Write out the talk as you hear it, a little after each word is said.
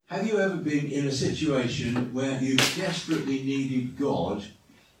Have you ever been in a situation where you desperately needed God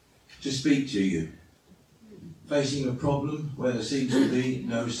to speak to you? Facing a problem where there seems to be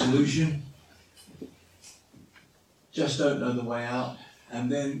no solution, just don't know the way out,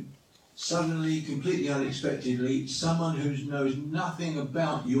 and then suddenly, completely unexpectedly, someone who knows nothing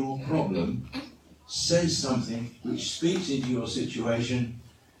about your problem says something which speaks into your situation,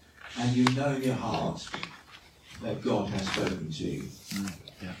 and you know in your heart that God has spoken to you.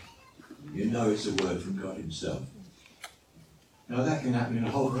 Yeah. You know it's a word from God himself. Now that can happen in a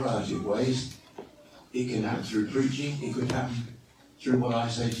whole variety of ways. It can happen through preaching. It could happen through what I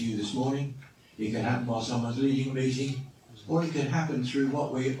say to you this morning. It can happen while someone's leading a meeting. Or it can happen through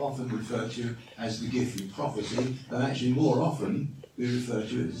what we often refer to as the gift of prophecy, and actually more often we refer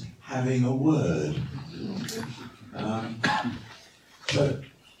to it as having a word. So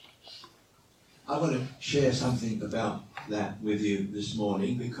I want to share something about that with you this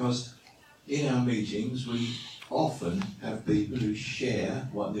morning, because in our meetings we often have people who share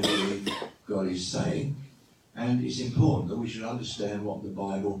what they believe God is saying, and it's important that we should understand what the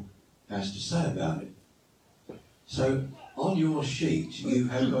Bible has to say about it. So on your sheet you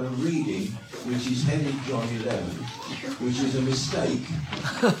have got a reading which is headed John 11, which is a mistake,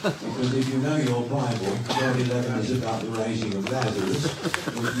 because if you know your Bible, John 11 is about the raising of Lazarus,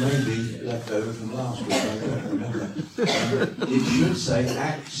 which may be left over from last week, I don't remember. It should say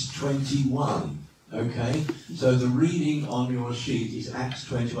Acts 21. Okay, so the reading on your sheet is Acts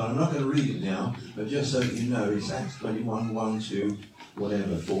 21. I'm not going to read it now, but just so that you know, it's Acts 21, 1 to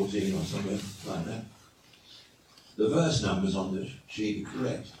whatever, 14 or something like that. The verse numbers on the sheet are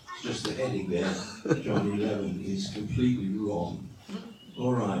correct. It's just the heading there, John 11, is completely wrong.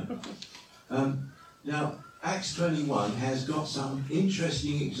 All right. Now, Acts 21 has got some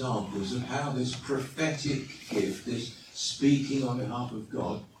interesting examples of how this prophetic gift, this speaking on behalf of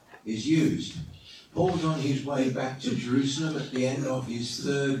God, is used. Paul's on his way back to Jerusalem at the end of his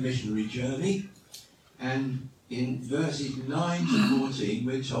third missionary journey, and in verses 9 to 14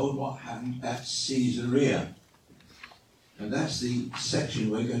 we're told what happened at Caesarea. And that's the section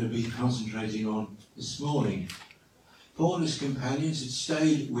we're going to be concentrating on this morning. Paul and his companions had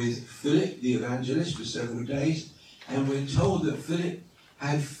stayed with Philip the evangelist for several days, and we're told that Philip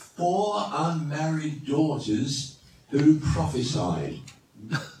had 4 unmarried daughters who prophesied.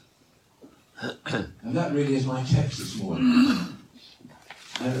 And that really is my text this morning.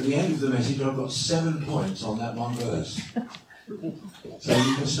 And at the end of the message I've got 7 points on that one verse. So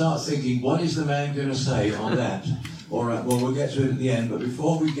you can start thinking, what is the man going to say on that? All right, well, we'll get to it at the end, but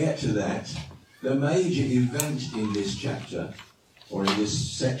before we get to that, the major event in this chapter, or in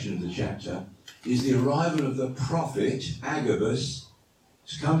this section of the chapter, is the arrival of the prophet Agabus,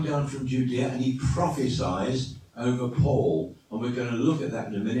 who's come down from Judea, and he prophesies over Paul. And we're going to look at that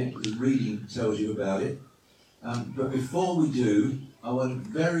in a minute, because the reading tells you about it. But before we do, I want to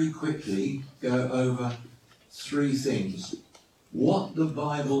very quickly go over 3 things. What the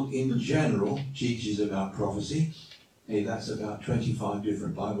Bible in general teaches about prophecy. Hey, that's about 25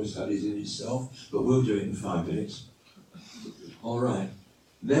 different Bible studies in itself, but we'll do it in 5 minutes. All right.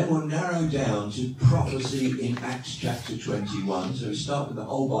 Then we'll narrow down to prophecy in Acts chapter 21. So we start with the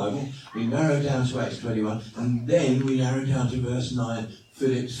whole Bible, we narrow down to Acts 21, and then we narrow down to verse 9,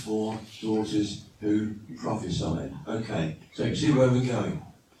 Philip's 4 daughters who prophesied. Okay, so you can see where we're going.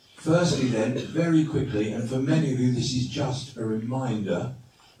 Firstly then, very quickly, and for many of you this is just a reminder,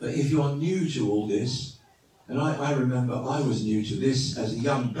 that if you're new to all this, and I remember I was new to this as a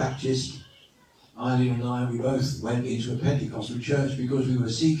young Baptist. Eileen and I, we both went into a Pentecostal church because we were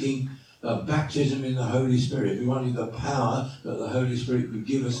seeking the baptism in the Holy Spirit. We wanted the power that the Holy Spirit could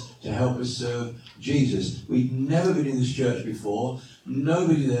give us to help us serve Jesus. We'd never been in this church before.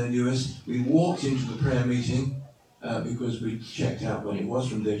 Nobody there knew us. We walked into the prayer meeting because we checked out when it was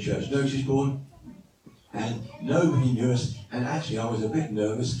from their church notice board. And nobody knew us. And actually I was a bit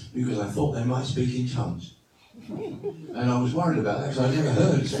nervous because I thought they might speak in tongues. And I was worried about that because I never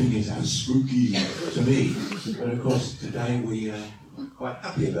heard speaking sounds spooky to me. But of course today we are quite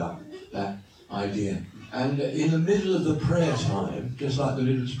happy about that idea. And in the middle of the prayer time, just like the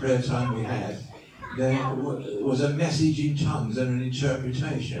little prayer time we had, there was a message in tongues and an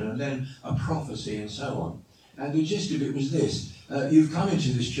interpretation and then a prophecy and so on. And the gist of it was this: you've come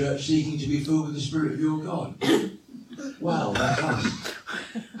into this church seeking to be filled with the Spirit of your God. Wow, that's us.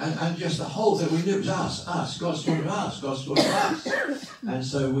 And just the whole thing, we knew it was us. God's talking to us. God's talking to us. And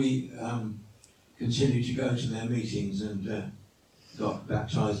so we continued to go to their meetings and got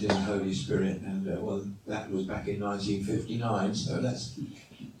baptised in the Holy Spirit. And well, that was back in 1959. So that's,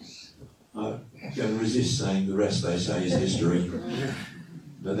 I'm going to resist saying the rest they say is history.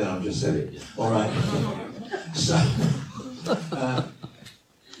 but then I've just said it. All right. So,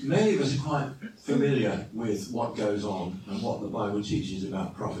 many of us are quite familiar with what goes on and what the Bible teaches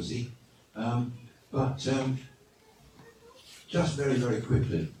about prophecy. But just very, very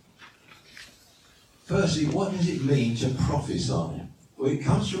quickly. Firstly, what does it mean to prophesy? Well, it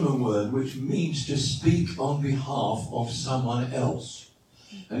comes from a word which means to speak on behalf of someone else.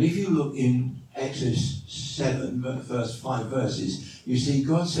 And if you look in Exodus 7, the first 5 verses, you see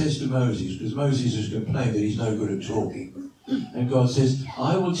God says to Moses, because Moses has complained that he's no good at talking, and God says,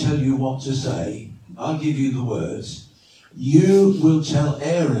 I will tell you what to say, I'll give you the words, you will tell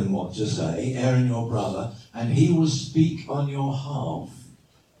Aaron what to say, Aaron your brother, and he will speak on your behalf.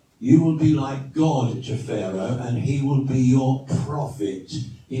 You will be like God to Pharaoh, and he will be your prophet.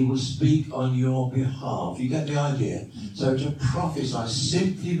 He will speak on your behalf. You get the idea? So to prophesy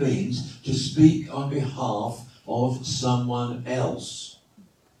simply means to speak on behalf of someone else.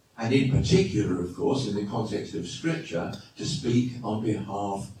 And in particular, of course, in the context of Scripture, to speak on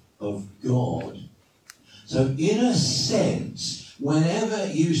behalf of God. So in a sense, whenever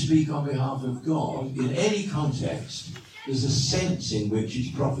you speak on behalf of God, in any context, there's a sense in which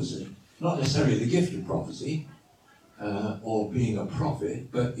it's prophecy. Not necessarily the gift of prophecy, or being a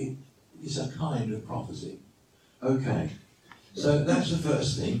prophet, but it's a kind of prophecy. Okay, so that's the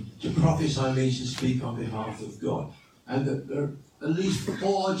first thing. To prophesy means to speak on behalf of God. And there are at least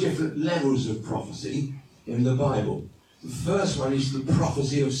 4 different levels of prophecy in the Bible. The first one is the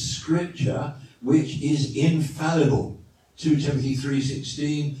prophecy of Scripture, which is infallible. 2 Timothy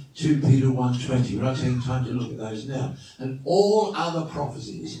 3:16, 2 Peter 1:20. We're not taking time to look at those now. And all other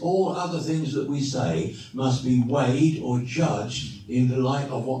prophecies, all other things that we say must be weighed or judged in the light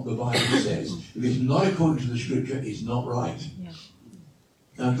of what the Bible says. If it's not according to the Scripture, it's not right. Yeah.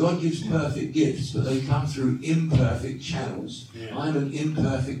 Now, God gives perfect gifts, but they come through imperfect channels. Yeah. I'm an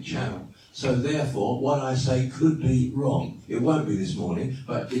imperfect channel. So therefore, what I say could be wrong. It won't be this morning,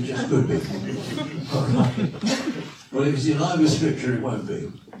 but it just could be. All right. Well, if it's in line with Scripture, it won't be.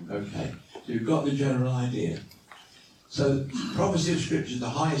 Okay. So you've got the general idea. So prophecy of Scripture is the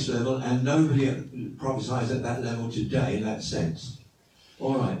highest level, and nobody prophesies at that level today in that sense.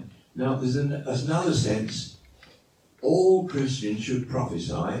 All right. Now, there's another sense. All Christians should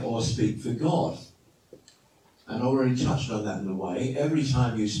prophesy or speak for God. And I already touched on that in a way. Every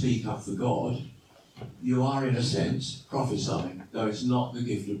time you speak up for God, you are, in a sense, prophesying, though it's not the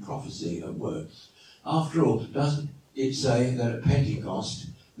gift of prophecy at work. After all, doesn't it say that at Pentecost,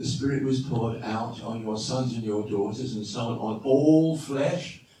 the Spirit was poured out on your sons and your daughters, and so on all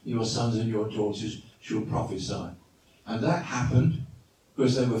flesh, your sons and your daughters shall prophesy. And that happened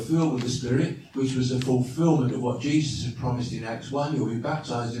because they were filled with the Spirit, which was a fulfillment of what Jesus had promised in Acts 1. You'll be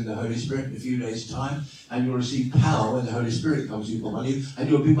baptized in the Holy Spirit in a few days' time, and you'll receive power when the Holy Spirit comes upon you, and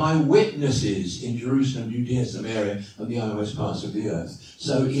you'll be my witnesses in Jerusalem, Judea, Samaria, and the uttermost parts of the earth.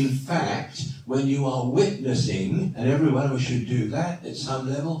 So, in fact, when you are witnessing, and every one of us should do that at some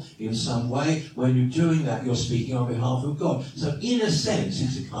level, in some way, when you're doing that, you're speaking on behalf of God. So, in a sense,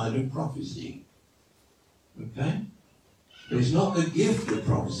 it's a kind of prophecy. Okay? But it's not the gift of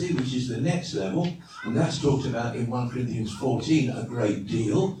prophecy, which is the next level, and that's talked about in 1 Corinthians 14 a great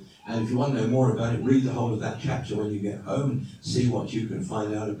deal. And if you want to know more about it, read the whole of that chapter when you get home and see what you can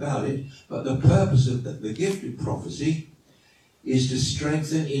find out about it. But the purpose of the gift of prophecy is to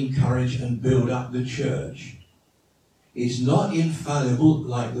strengthen, encourage, and build up the church. It's not infallible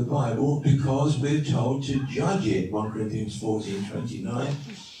like the Bible because we're told to judge it, 1 Corinthians 14:29.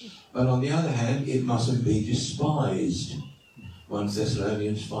 But on the other hand, it mustn't be despised. 1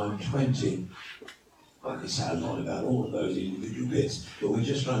 Thessalonians 5:20. I could say a lot about all of those individual bits, but we're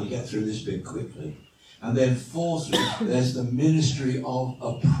just trying to get through this bit quickly. And then fourthly, there's the ministry of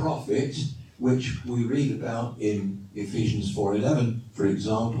a prophet, which we read about in Ephesians 4:11, for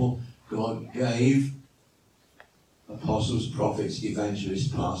example. God gave apostles, prophets, evangelists,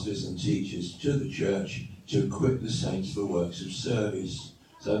 pastors, and teachers to the church to equip the saints for works of service.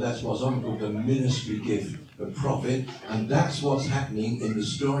 So that's what's often called the ministry gift of prophet, and that's what's happening in the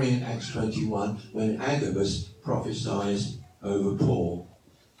story in Acts 21 when Agabus prophesies over Paul.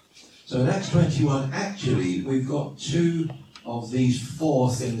 So in Acts 21, actually, we've got 2 of these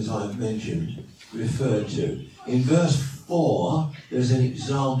 4 things I've mentioned referred to. In verse 4, there's an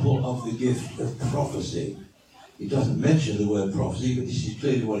example of the gift of prophecy. It doesn't mention the word prophecy, but this is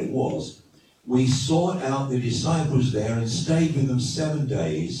clearly what it was. We sought out the disciples there and stayed with them 7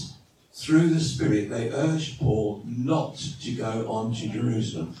 days. Through the Spirit, they urged Paul not to go on to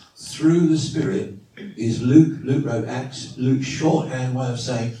Jerusalem. Through the Spirit is Luke wrote Acts. Luke's shorthand way of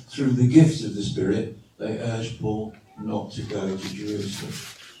saying through the gifts of the Spirit, they urged Paul not to go to Jerusalem.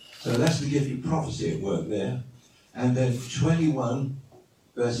 So that's the gift of prophecy at work there. And then 21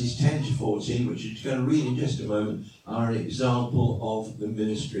 verses 10 to 14, which you're going to read in just a moment, are an example of the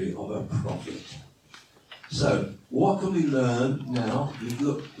ministry of a prophet. So, what can we learn now? We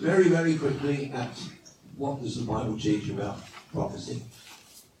look very, very quickly at what does the Bible teach about prophecy.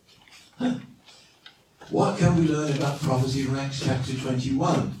 What can we learn about prophecy from Acts chapter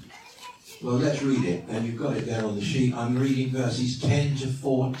 21? Well, let's read it, and you've got it there on the sheet. I'm reading verses 10 to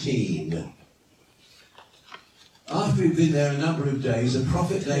 14. After he'd been there a number of days, a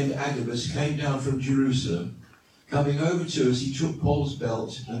prophet named Agabus came down from Jerusalem. Coming over to us, he took Paul's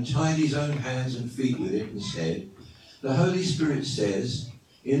belt and tied his own hands and feet with it and said, "The Holy Spirit says,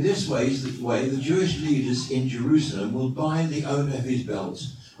 in this way, the Jewish leaders in Jerusalem will bind the owner of his belt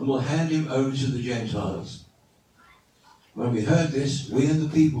and will hand him over to the Gentiles." When we heard this, we and the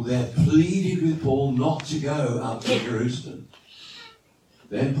people there pleaded with Paul not to go up to Jerusalem.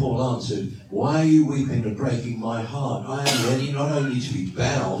 Then Paul answered, "Why are you weeping and breaking my heart? I am ready not only to be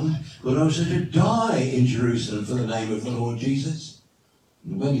bound, but also to die in Jerusalem for the name of the Lord Jesus."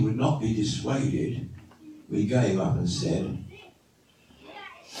 And when he would not be dissuaded, we gave up and said,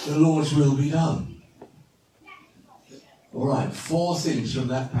 "The Lord's will be done." All right, 4 things from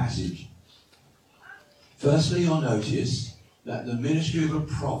that passage. Firstly, you'll notice that the ministry of a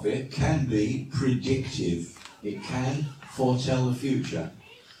prophet can be predictive. It can foretell the future.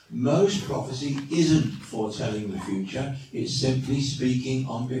 Most prophecy isn't foretelling the future, it's simply speaking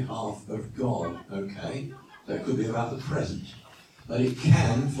on behalf of God, okay? That could be about the present. But it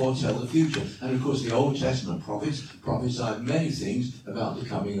can foretell the future. And of course the Old Testament prophets prophesied many things about the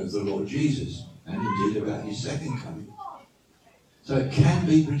coming of the Lord Jesus, and indeed about his second coming. So it can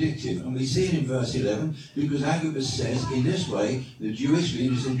be predictive, and we see it in verse 11, because Agabus says, in this way, the Jewish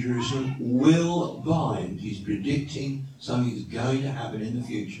leaders in Jerusalem will bind. He's predicting something that's going to happen in the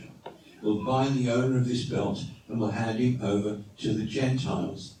future. Will bind the owner of this belt and will hand him over to the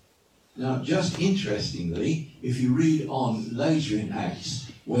Gentiles. Now, just interestingly, if you read on later in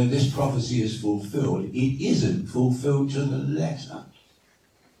Acts, where this prophecy is fulfilled, it isn't fulfilled to the letter.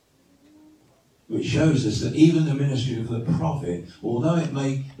 Which shows us that even the ministry of the prophet, although it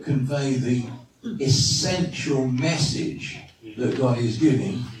may convey the essential message that God is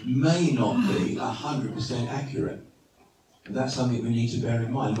giving, may not be 100% accurate. And that's something we need to bear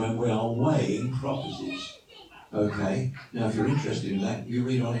in mind when we are weighing prophecies. Okay? Now, if you're interested in that, you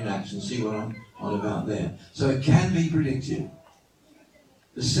read on in Acts and see what I'm on about there. So it can be predictive.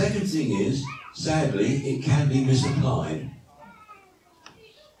 The second thing is, sadly, it can be misapplied.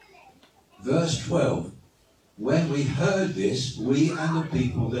 Verse 12, when we heard this, we and the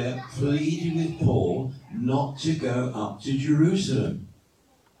people there pleaded with Paul not to go up to Jerusalem.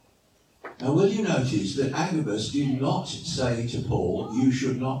 Now will you notice that Agabus did not say to Paul, you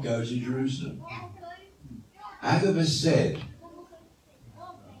should not go to Jerusalem. Agabus said,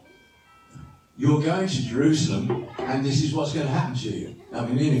 you're going to Jerusalem and this is what's going to happen to you. I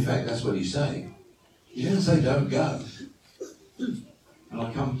mean, in fact, that's what he's saying. He didn't say don't go. And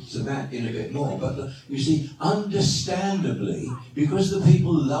I'll come to that in a bit more. But you see, understandably, because the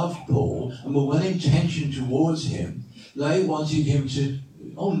people loved Paul and were well-intentioned towards him, they wanted him to,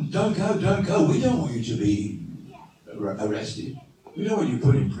 oh, don't go. We don't want you to be arrested. We don't want you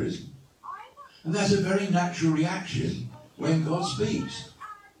put in prison. And that's a very natural reaction when God speaks.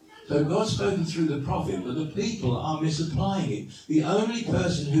 So God's spoken through the prophet, but the people are misapplying it. The only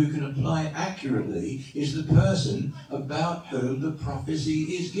person who can apply it accurately is the person about whom the prophecy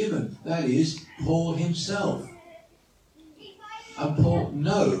is given. That is, Paul himself. And Paul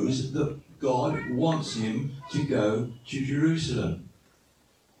knows that God wants him to go to Jerusalem.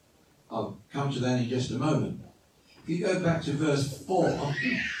 I'll come to that in just a moment. If you go back to verse 4,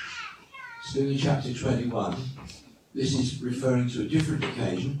 still in chapter 21, this is referring to a different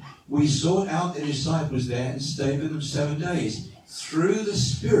occasion. We sought out the disciples there and stayed with them 7 days. Through the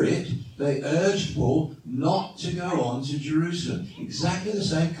Spirit, they urged Paul not to go on to Jerusalem. Exactly the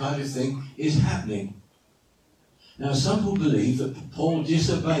same kind of thing is happening. Now, some people believe that Paul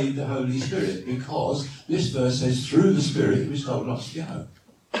disobeyed the Holy Spirit because this verse says, through the Spirit, he was told not to go.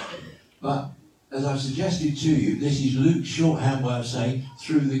 But as I've suggested to you, this is Luke's shorthand way of saying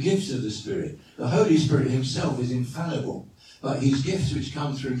through the gifts of the Spirit. The Holy Spirit himself is infallible, but his gifts which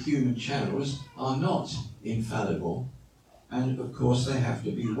come through human channels are not infallible, and of course they have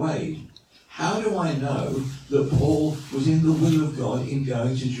to be weighed. How do I know that Paul was in the will of God in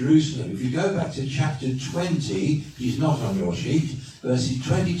going to Jerusalem? If you go back to chapter 20, he's not on your sheet, verses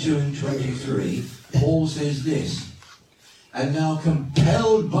 22 and 23, Paul says this, and now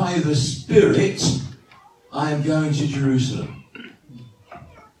compelled by the Spirit, I am going to Jerusalem.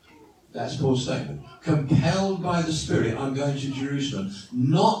 That's Paul's statement. Compelled by the Spirit, I'm going to Jerusalem,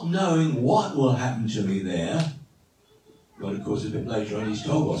 not knowing what will happen to me there. Well, of course, a bit later on, he's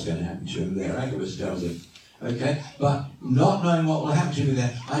told what's going to happen to him there. Agabus tells him. Okay? But not knowing what will happen to me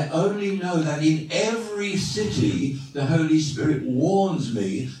there, I only know that in every city, the Holy Spirit warns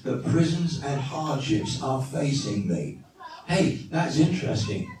me that prisons and hardships are facing me. Hey, that's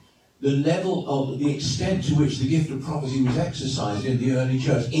interesting. The level of the extent to which the gift of prophecy was exercised in the early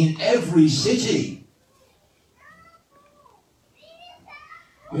church, in every city.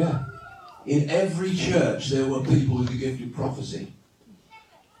 Yeah. In every church there were people with the gift of prophecy.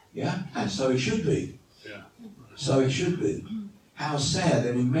 Yeah? And so it should be. Yeah. So it should be. How sad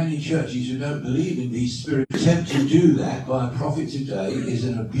that in many churches who don't believe in these spirits attempt to do that by a prophet today is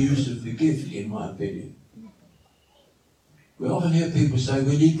an abuse of the gift, in my opinion. We often hear people say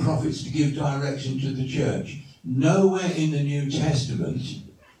we need prophets to give direction to the church. Nowhere in the New Testament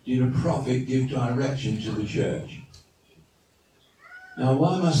did a prophet give direction to the church. Now,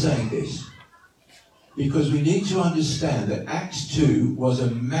 why am I saying this? Because we need to understand that Acts 2 was a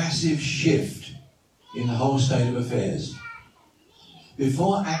massive shift in the whole state of affairs.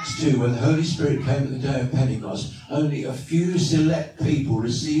 Before Acts 2, when the Holy Spirit came at the day of Pentecost, only a few select people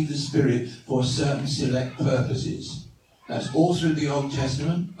received the Spirit for certain select purposes. That's all through the Old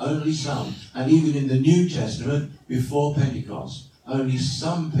Testament, only some. And even in the New Testament, before Pentecost, only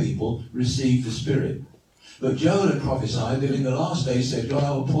some people received the Spirit. But Joel had prophesied that in the last days, said, God,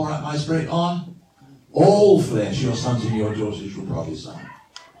 I will pour out my Spirit on all flesh. Your sons and your daughters will prophesy.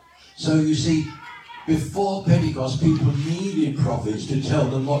 So you see, before Pentecost, people needed prophets to tell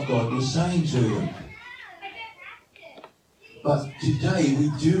them what God was saying to them. But today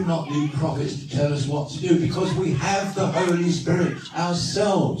we do not need prophets to tell us what to do because we have the Holy Spirit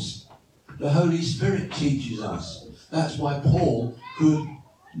ourselves. The Holy Spirit teaches us. That's why Paul could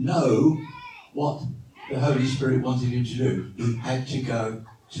know what the Holy Spirit wanted him to do. He had to go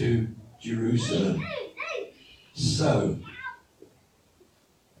to Jerusalem. So,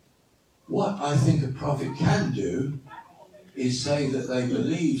 what I think a prophet can do is say that they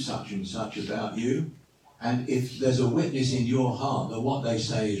believe such and such about you. And if there's a witness in your heart that what they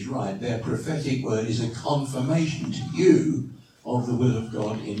say is right, their prophetic word is a confirmation to you of the will of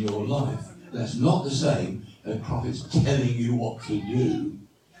God in your life. That's not the same as prophets telling you what to do.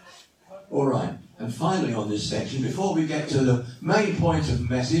 All right. And finally on this section, before we get to the main point of the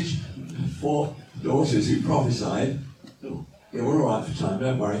message, for daughters who prophesied, yeah, we're all right for time,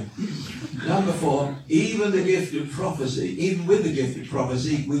 don't worry. Number 4, even the gift of prophecy, even with the gift of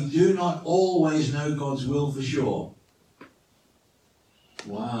prophecy, we do not always know God's will for sure.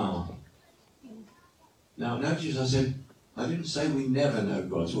 Wow. Now, notice I didn't say we never know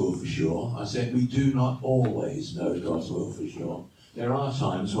God's will for sure. I said we do not always know God's will for sure. There are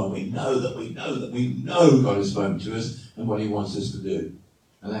times when we know God has spoken to us and what he wants us to do.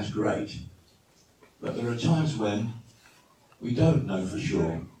 And that's great. But there are times when we don't know for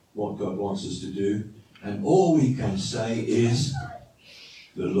sure what God wants us to do, and all we can say is,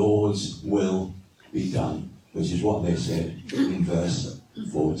 the Lord's will be done, which is what they said in verse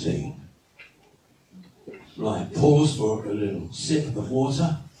 14. Right, pause for a little sip of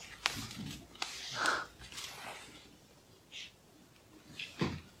water.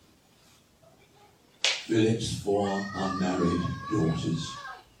 Philip's 4 unmarried daughters.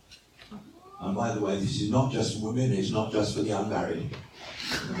 And by the way, this is not just for women, it's not just for the unmarried.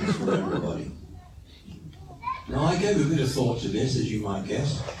 It's for everybody. Now, I gave a bit of thought to this, as you might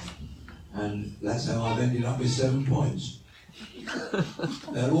guess, and that's how I've ended up with 7 points.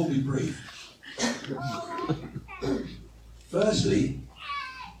 They'll all be brief. Firstly,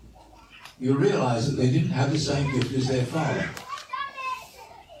 you realise that they didn't have the same gift as their father.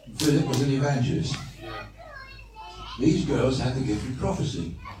 Philip was an evangelist. These girls had the gift of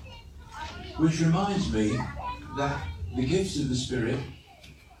prophecy. Which reminds me that the gifts of the Spirit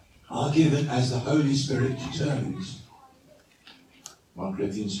are given as the Holy Spirit determines. 1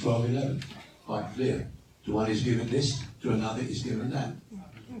 Corinthians 12:11, quite clear. To one is given this, to another is given that.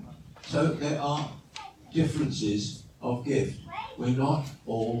 So there are differences of gift. We're not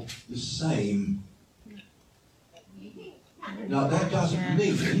all the same. Now that doesn't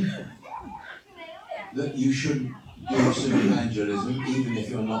mean that you shouldn't do some evangelism, even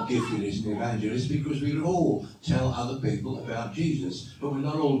if you're not gifted as an evangelist, because we all tell other people about Jesus, but we're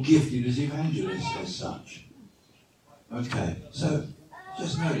not all gifted as evangelists as such. Okay, so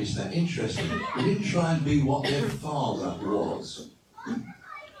just notice that. Interesting. They didn't try and be what their father was.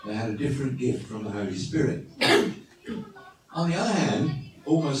 They had a different gift from the Holy Spirit. On the other hand,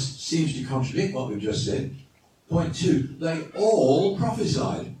 almost seems to contradict what we've just said. Point 2, they all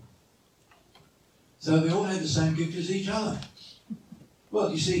prophesied. So they all had the same gift as each other.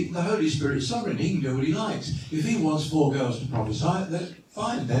 Well, you see, the Holy Spirit is sovereign. He can do what he likes. If he wants 4 girls to prophesy, then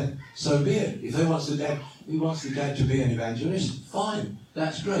fine, then so be it. If he wants the dad to be an evangelist, fine,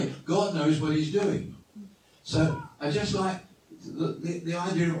 that's great. God knows what he's doing. So I just like the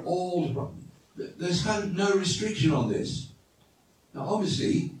idea of all there's kind of no restriction on this. Now,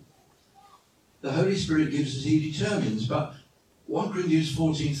 obviously, the Holy Spirit gives as he determines, but 1 Corinthians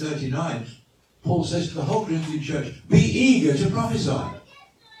 14:39, Paul says to the whole Corinthian church, be eager to prophesy.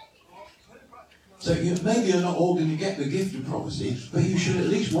 So maybe you're not all going to get the gift of prophecy, but you should at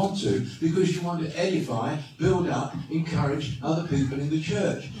least want to, because you want to edify, build up, encourage other people in the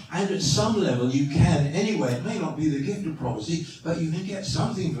church. And at some level you can anyway. It may not be the gift of prophecy, but you can get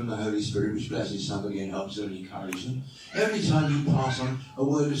something from the Holy Spirit which blesses somebody and helps them and encourages them. Every time you pass on a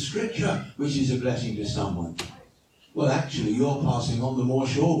word of scripture which is a blessing to someone, well, actually you're passing on the more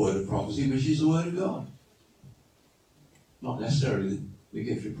sure word of prophecy, which is the word of God. Not necessarily the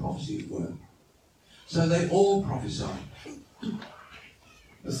gift of prophecy at work. So they all prophesy.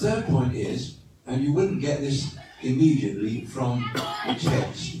 The third point is, and you wouldn't get this immediately from the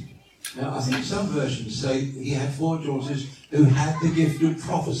text. Now, I think some versions say he had 4 daughters who had the gift of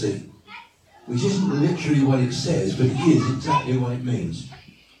prophecy, which isn't literally what it says, but it is exactly what it means.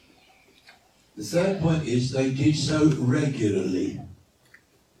 The third point is they did so regularly.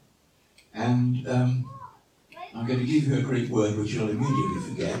 And I'm going to give you a Greek word which you'll immediately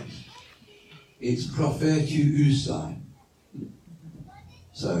forget. It's prophetuusai.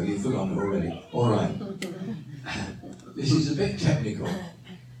 So you've forgotten it already. All right. This is a bit technical.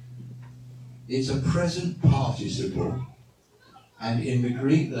 It's a present participle, and in the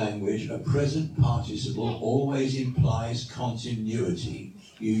Greek language, a present participle always implies continuity.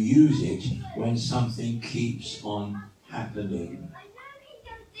 You use it when something keeps on happening.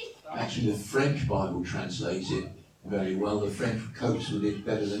 Actually, the French Bible translates it very well. The French copes with it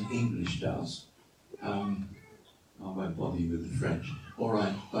better than English does. I won't bother you with the French. All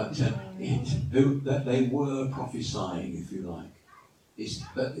right, but that they were prophesying, if you like.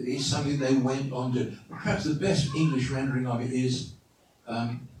 It's something they went on to. Perhaps the best English rendering of it is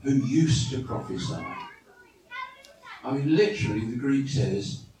who used to prophesy. I mean, literally, the Greek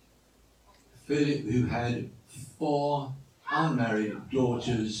says Philip, who had 4 unmarried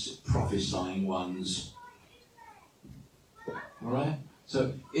daughters, prophesying ones. All right?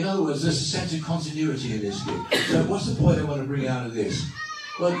 So, in other words, there's a sense of continuity in this gift. So what's the point I want to bring out of this?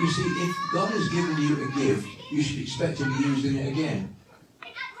 Well, you see, if God has given you a gift, you should expect to be used in it again.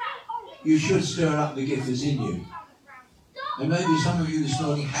 You should stir up the gift that's in you. And maybe some of you this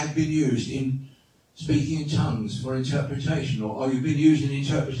morning have been used in speaking in tongues for interpretation, or you've been used in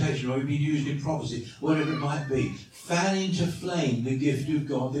interpretation, or you've been used in prophecy, whatever it might be. Fan into flame the gift of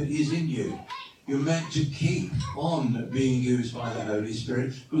God that is in you. You're meant to keep on being used by the Holy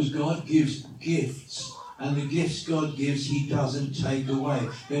Spirit, because God gives gifts, and the gifts God gives, he doesn't take away.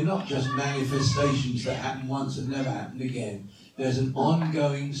 They're not just manifestations that happen once and never happen again. There's an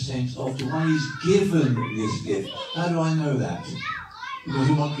ongoing sense of the one who's given this gift. How do I know that? Because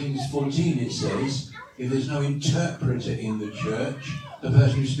in 1 Corinthians 14 it says, if there's no interpreter in the church, the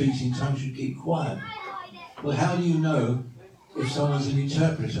person who speaks in tongues should keep quiet. Well, how do you know if someone's an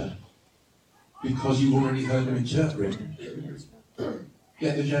interpreter? Because you've already heard them interpret.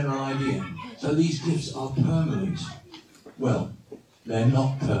 Get the general idea. So these gifts are permanent. Well, they're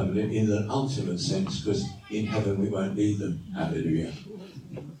not permanent in the ultimate sense, because in heaven we won't need them. Hallelujah.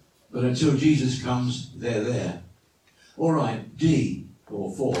 But until Jesus comes, they're there. All right, D,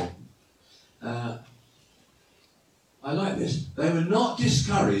 or 4. I like this. They were not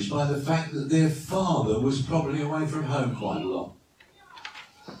discouraged by the fact that their father was probably away from home quite a lot.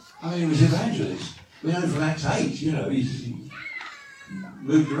 I mean, he was evangelist. We know from Acts 8, he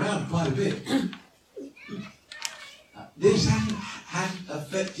moved around quite a bit. This hadn't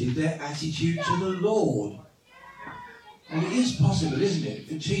affected their attitude to the Lord. And it is possible, isn't it,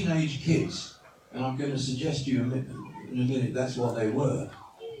 for teenage kids, and I'm going to suggest to you in a minute that's what they were.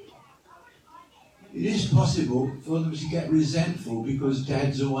 It is possible for them to get resentful because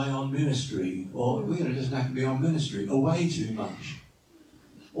dad's away on ministry, or it doesn't have to be on ministry, away too much.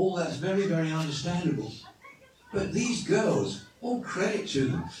 All that's very, very understandable. But these girls, all credit to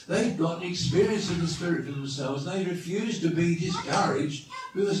them. They've got an experience of the Spirit for themselves. They refused to be discouraged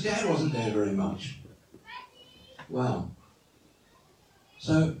because Dad wasn't there very much. Wow.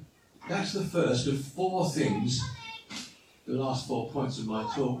 So that's the first of 4 things, the last 4 points of my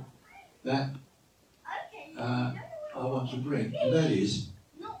talk, that I want to bring. And that is,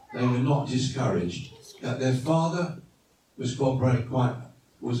 they were not discouraged. That their father was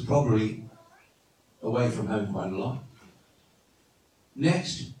probably away from home quite a lot.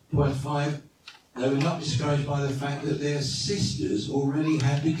 Next, point 5, they were not discouraged by the fact that their sisters already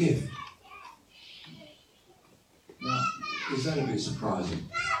had the gift. Now, is that a bit surprising?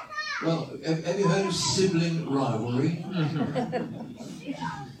 Well, have you heard of sibling rivalry?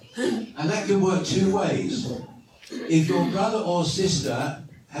 And that can work two ways. If your brother or sister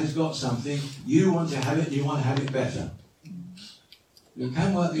has got something, you want to have it and you want to have it better. It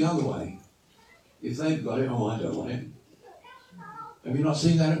can work the other way. If they've got it, oh, I don't want it. Have you not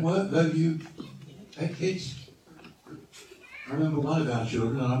seen that at work, those of you pet kids? I remember one of our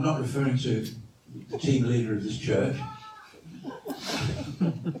children, and I'm not referring to the team leader of this church.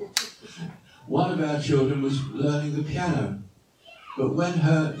 One of our children was learning the piano. But when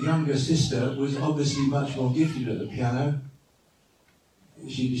her younger sister was obviously much more gifted at the piano,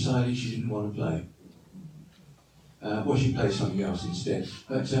 she decided she didn't want to play. Well, she played something else instead.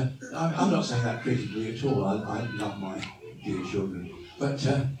 But I'm not saying that critically at all. I love my dear children. But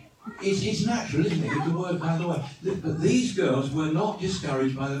it's natural, isn't it? It can work either way. But these girls were not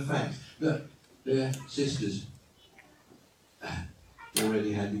discouraged by the fact that their sisters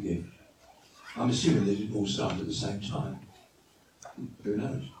already had the gift. I'm assuming they didn't all start at the same time. Who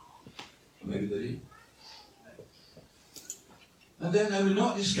knows? Maybe they did. And then they were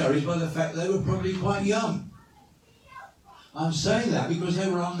not discouraged by the fact they were probably quite young. I'm saying that because they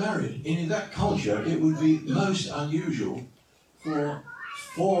were unmarried. In that culture, it would be most unusual for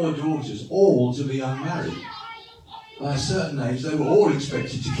 4 daughters all to be unmarried. By a certain age, they were all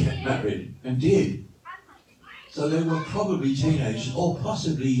expected to get married, and did. So they were probably teenagers, or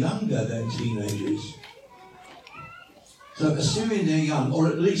possibly younger than teenagers. So assuming they're young, or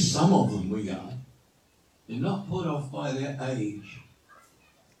at least some of them were young, they're not put off by their age.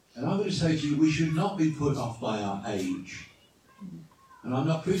 And I'm going to say to you, we should not be put off by our age. And I'm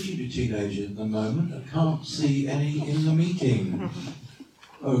not preaching to teenagers at the moment. I can't see any in the meeting.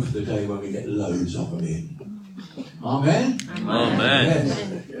 Oh, for the day when we get loads of them in. Amen?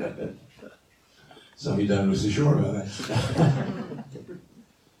 Amen. Yes. Some of you don't look so sure about that.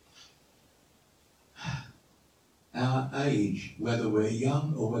 Our age, whether we're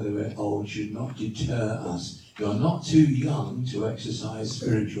young or whether we're old, should not deter us. You're not too young to exercise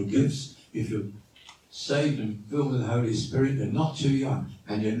spiritual gifts. If you're saved and filled with the Holy Spirit, you're not too young.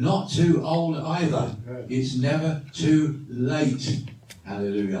 And you're not too old either. It's never too late.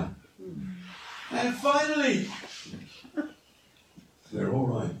 Hallelujah. And finally, they're all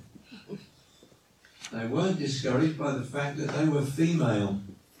right. They weren't discouraged by the fact that they were female.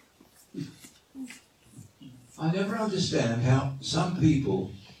 I never understand how some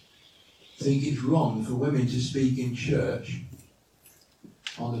people think it's wrong for women to speak in church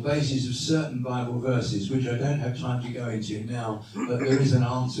on the basis of certain Bible verses, which I don't have time to go into now, but there is an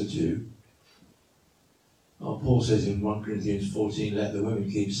answer to. Well, Paul says in 1 Corinthians 14, let the women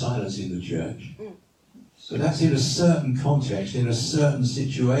keep silence in the church. So that's in a certain context, in a certain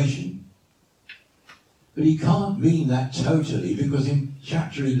situation. But he can't mean that totally, because in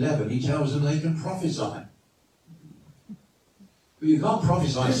chapter 11 he tells them they can prophesy. But you can't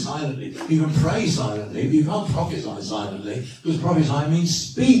prophesy silently. You can pray silently, but you can't prophesy silently, because prophesy means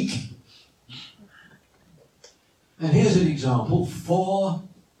speak. And here's an example: 4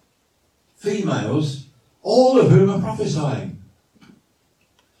 females, all of whom are prophesying.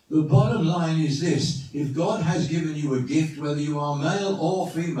 The bottom line is this: if God has given you a gift, whether you are male or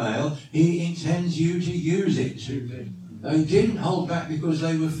female, he intends you to use it. They didn't hold back because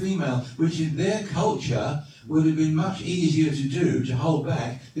they were female, which in their culture would have been much easier to do, to hold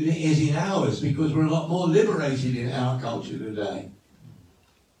back, than it is in ours, because we're a lot more liberated in our culture today.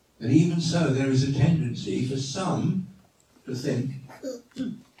 And even so, there is a tendency for some to think,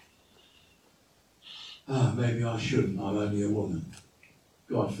 maybe I shouldn't, I'm only a woman.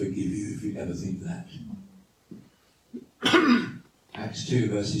 God forgive you if you ever think that. Acts 2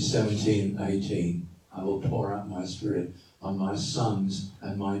 verses 17 and 18. I will pour out my spirit on my sons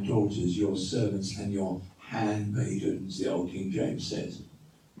and my daughters, your servants and your handmaidens, the old King James says.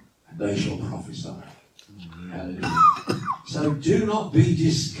 And they shall prophesy. Hallelujah. So do not be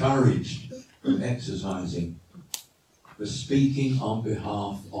discouraged from exercising, for speaking on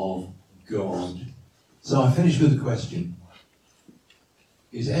behalf of God. So I finish with a question.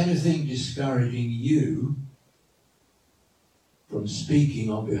 Is anything discouraging you from speaking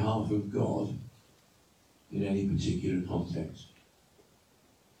on behalf of God in any particular context?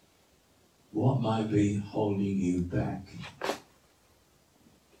 What might be holding you back?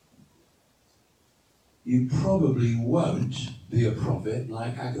 You probably won't be a prophet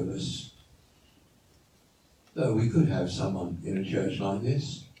like Agabus, though we could have someone in a church like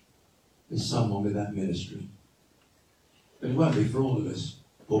this. There's someone with that ministry. But it won't be for all of us.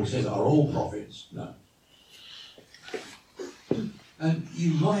 Paul says, are all prophets? No. And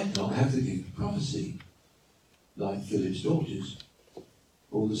you might not have the gift of prophecy, like Philip's daughters,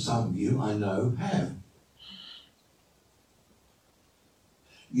 or some of you I know have.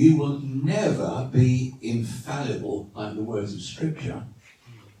 You will never be infallible like the words of Scripture.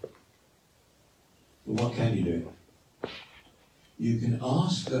 But what can you do? You can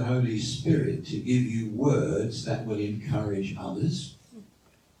ask the Holy Spirit to give you words that will encourage others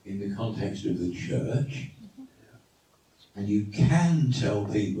in the context of the church. And you can tell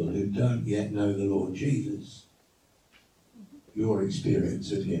people who don't yet know the Lord Jesus your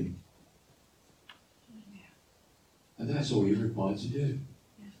experience of him. And that's all you're required to do.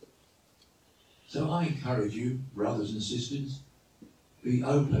 So I encourage you, brothers and sisters, be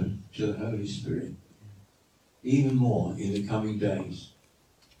open to the Holy Spirit, even more in the coming days,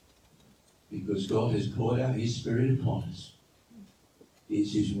 because God has poured out his Spirit upon us.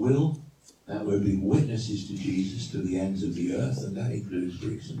 It's his will that we'll be witnesses to Jesus to the ends of the earth, and that includes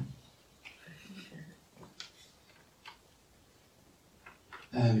Brixham.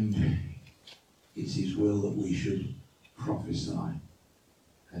 And it's his will that we should prophesy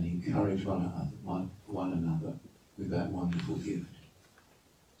and encourage one another with that wonderful gift.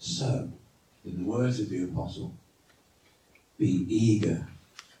 So, in the words of the apostle, be eager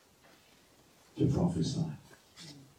to prophesy.